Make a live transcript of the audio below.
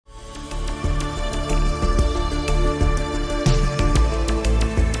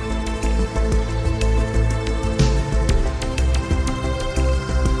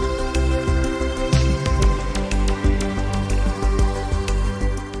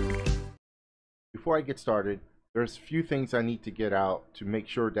before I get started, there's a few things I need to get out to make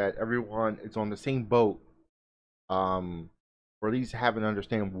sure that everyone is on the same boat, or at least have an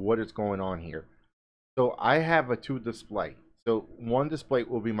understanding what is going on here. So I have a two display. So one display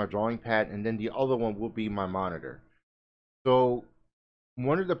will be my drawing pad, and then the other one will be my monitor. So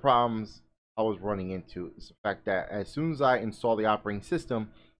one of the problems I was running into is the fact that as soon as I install the operating system,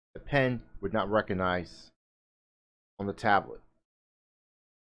 the pen would not recognize on the tablet.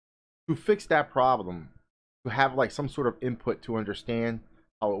 To fix that problem, to have like some sort of input to understand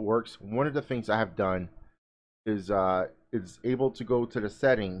how it works, one of the things I have done is able to go to the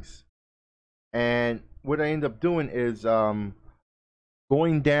settings, and what I end up doing is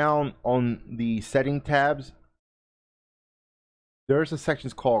going down on the setting tabs. There's a section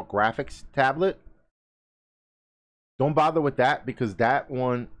called graphics tablet. Don't bother with that because that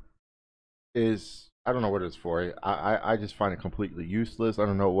one is, I don't know what it's for. I just find it completely useless. I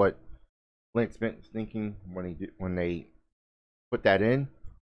don't know what Link's been thinking when they put that in.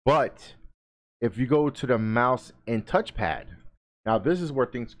 But if you go to the mouse and touchpad, now this is where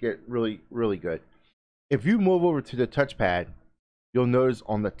things get really good. If you move over to the touchpad, you'll notice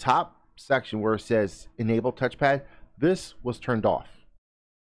on the top section where it says enable touchpad, this was turned off.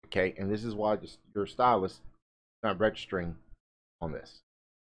 Okay, and this is why your stylus is not registering on this.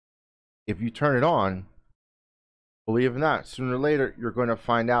 If you turn it on, believe it or not, sooner or later you're going to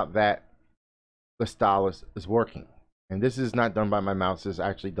find out that the stylus is working. And this is not done by my mouse, this is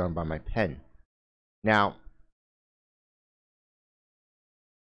actually done by my pen. Now,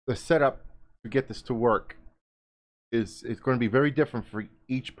 the setup to get this to work is going to be very different for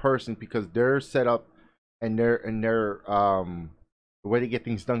each person because their setup and their the way to get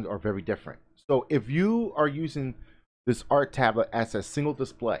things done are very different. So if you are using this art tablet as a single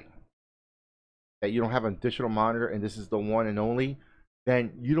display, that you don't have an additional monitor and this is the one and only,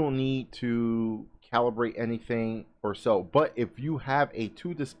 then you don't need to calibrate anything or so. But if you have a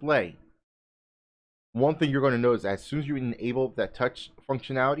two display, one thing you're going to notice as soon as you enable that touch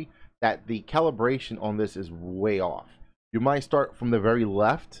functionality, that the calibration on this is way off. You might start from the very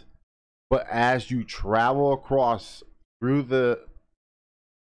left, but as you travel across through the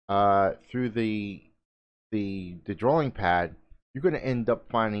drawing pad, you're going to end up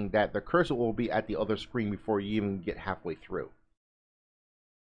finding that the cursor will be at the other screen before you even get halfway through.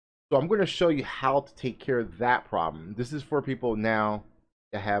 So I'm going to show you how to take care of that problem. This is for people now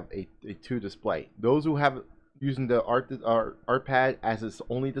that have a two display. Those who have using the art pad as its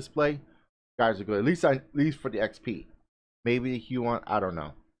only display, guys are good. At least for the XP. Maybe the Hue one, I don't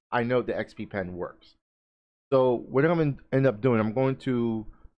know. I know the XP pen works. So what I'm going to end up doing, I'm going to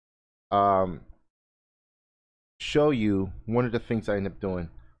show you one of the things I end up doing.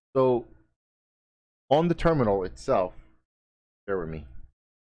 So on the terminal itself, bear with me.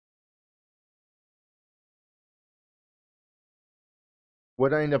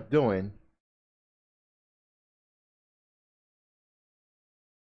 What I end up doing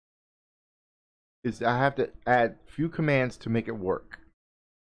is I have to add a few commands to make it work.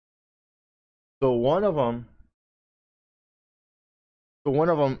 So one of them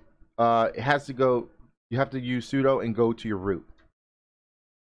it has to go, you have to use sudo and go to your root.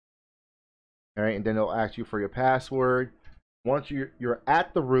 All right, and then it'll ask you for your password. Once you're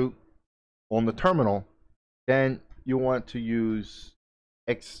at the root on the terminal, then you want to use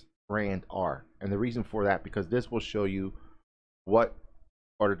xrand-r. And the reason for that, because this will show you what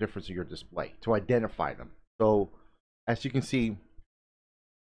are the difference of your display to identify them. So as you can see,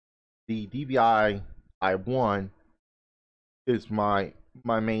 the DVI i1 is my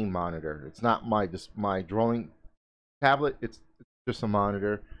main monitor. It's not my drawing tablet, it's just a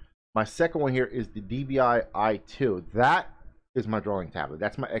monitor. My second one here is the DVI i2. That is my drawing tablet.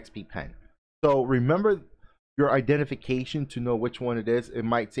 That's my XP pen. So remember your identification to know which one it is. It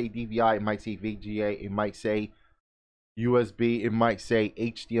might say DVI, it might say VGA, it might say USB, it might say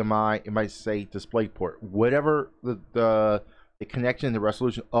HDMI, it might say DisplayPort. Whatever the connection, the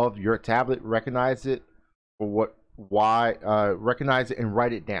resolution of your tablet, recognize it for recognize it and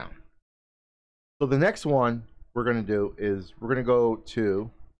write it down. So the next one we're going to do is we're going to go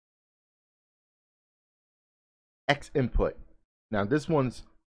to X input. Now this one's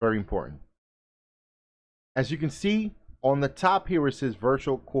very important. As you can see on the top here, it says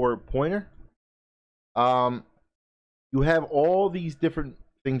virtual core pointer. You have all these different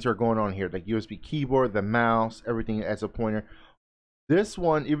things are going on here, like USB keyboard, the mouse, everything as a pointer. This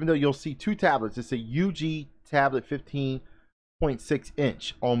one, even though you'll see two tablets, it's a UG tablet 15.6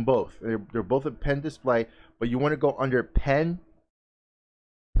 inch on both. They're both a pen display, but you want to go under pen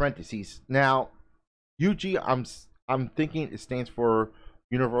parentheses. Now, UG, I'm thinking it stands for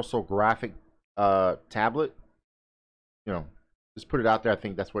Universal Graphic tablet, you know, just put it out there. I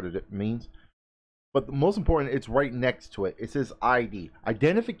think that's what it means. But the most important, it's right next to it. It says ID,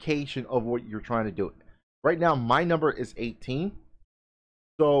 identification of what you're trying to do. Right now, my number is 18.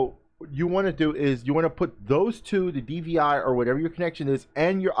 So what you want to do is you want to put those two, the DVI or whatever your connection is,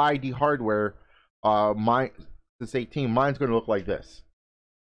 and your ID hardware. Mine, since 18, mine's going to look like this.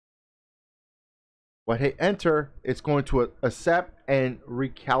 When I hit enter, it's going to accept and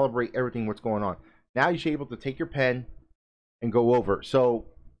recalibrate everything what's going on. Now you should be able to take your pen and go over. So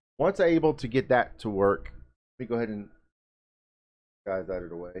once I'm able to get that to work, let me go ahead and guys out of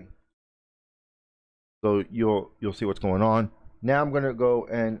the way. So you'll see what's going on. Now I'm gonna go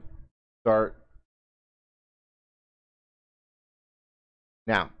and start.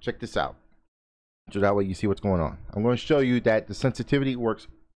 Now check this out. So that way you see what's going on. I'm going to show you that the sensitivity works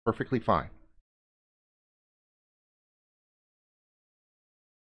perfectly fine.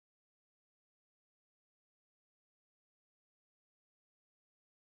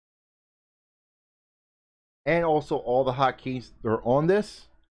 And also all the hotkeys that are on this.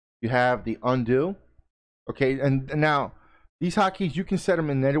 You have the undo. Okay, and now these hotkeys, you can set them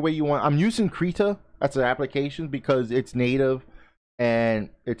in any way you want. I'm using Krita. That's an application because it's native and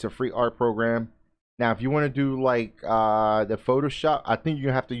it's a free art program. Now, if you want to do like the Photoshop, I think you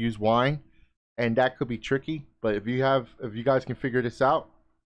have to use Wine, and that could be tricky. But if you guys can figure this out,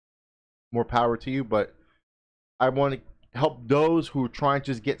 more power to you. But I want to help those who are trying to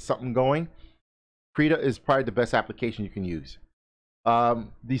just get something going. Krita is probably the best application you can use.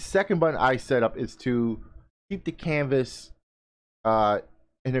 The second button I set up is to keep the canvas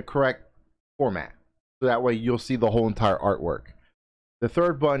in the correct format, so that way you'll see the whole entire artwork. The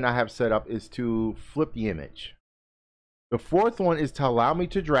third button I have set up is to flip the image. The fourth one is to allow me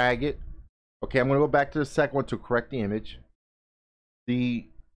to drag it. Okay, I'm going to go back to the second one to correct the image. The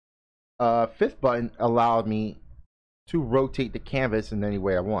fifth button allowed me to rotate the canvas in any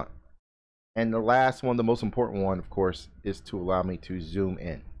way I want. And the last one, the most important one, of course, is to allow me to zoom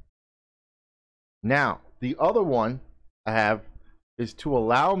in. Now, the other one I have is to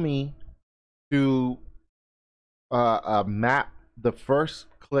allow me to map the first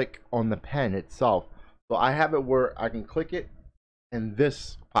click on the pen itself. So I have it where I can click it and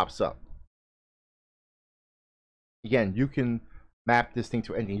this pops up. Again, you can map this thing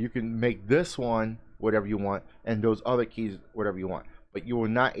to anything. You can make this one whatever you want and those other keys whatever you want, but you are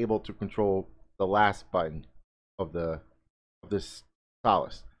not able to control the last button of this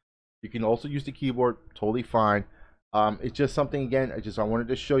stylus. You can also use the keyboard, totally fine. It's just something, again, I wanted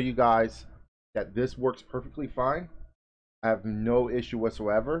to show you guys that this works perfectly fine. I have no issue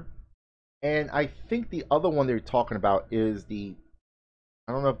whatsoever. And I think the other one they're talking about is the,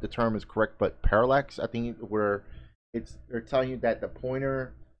 I don't know if the term is correct, but parallax, I think, where they're telling you that the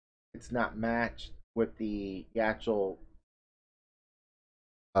pointer, it's not matched with the actual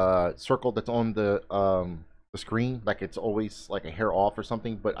circle that's on the screen, like it's always like a hair off or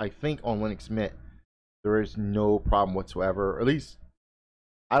something. But I think on Linux Mint there is no problem whatsoever, or at least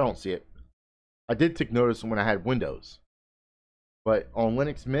I don't see it. I did take notice when I had Windows, but on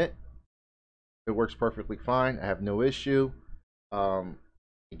Linux Mint it works perfectly fine. I have no issue.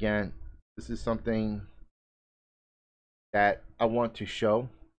 Again, this is something that I want to show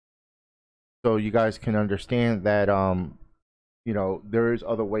so you guys can understand that you know, there's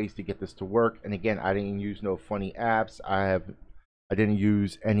other ways to get this to work. And again, I didn't use no funny apps. I didn't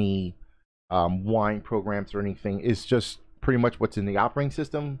use any Wine programs or anything. It's just pretty much what's in the operating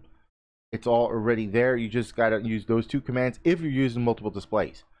system. It's all already there. You just got to use those two commands if you're using multiple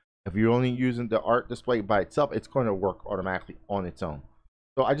displays. If you're only using the art display by itself, it's going to work automatically on its own.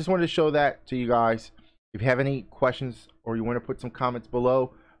 So I just wanted to show that to you guys. If you have any questions or you want to put some comments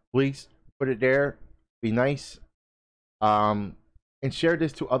below, please put it there. Be nice. And share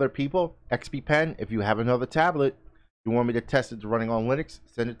this to other people. XP Pen, if you have another tablet, you want me to test it running on Linux,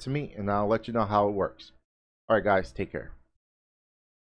 send it to me and I'll let you know how it works. All right, guys, take care.